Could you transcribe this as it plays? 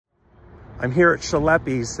I'm here at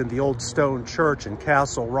Shalepi's in the old stone church in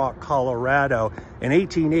Castle Rock, Colorado. In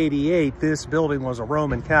 1888, this building was a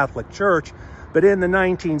Roman Catholic church, but in the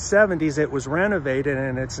 1970s, it was renovated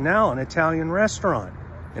and it's now an Italian restaurant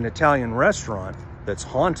that's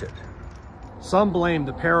haunted. Some blame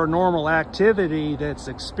the paranormal activity that's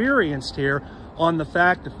experienced here on the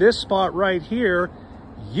fact that this spot right here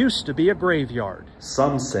used to be a graveyard.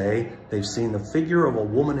 Some say they've seen the figure of a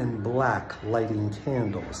woman in black lighting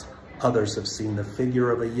candles. Others have seen the figure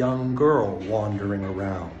of a young girl wandering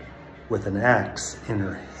around with an axe in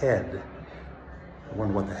her head. I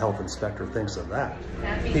wonder what the health inspector thinks of that.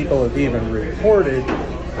 People have even reported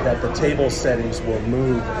that the table settings will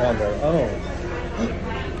move on their own.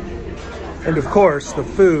 And of course, the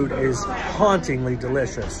food is hauntingly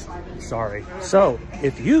delicious. Sorry. So,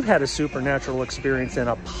 if you've had a supernatural experience in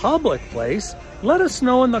a public place, let us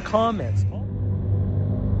know in the comments.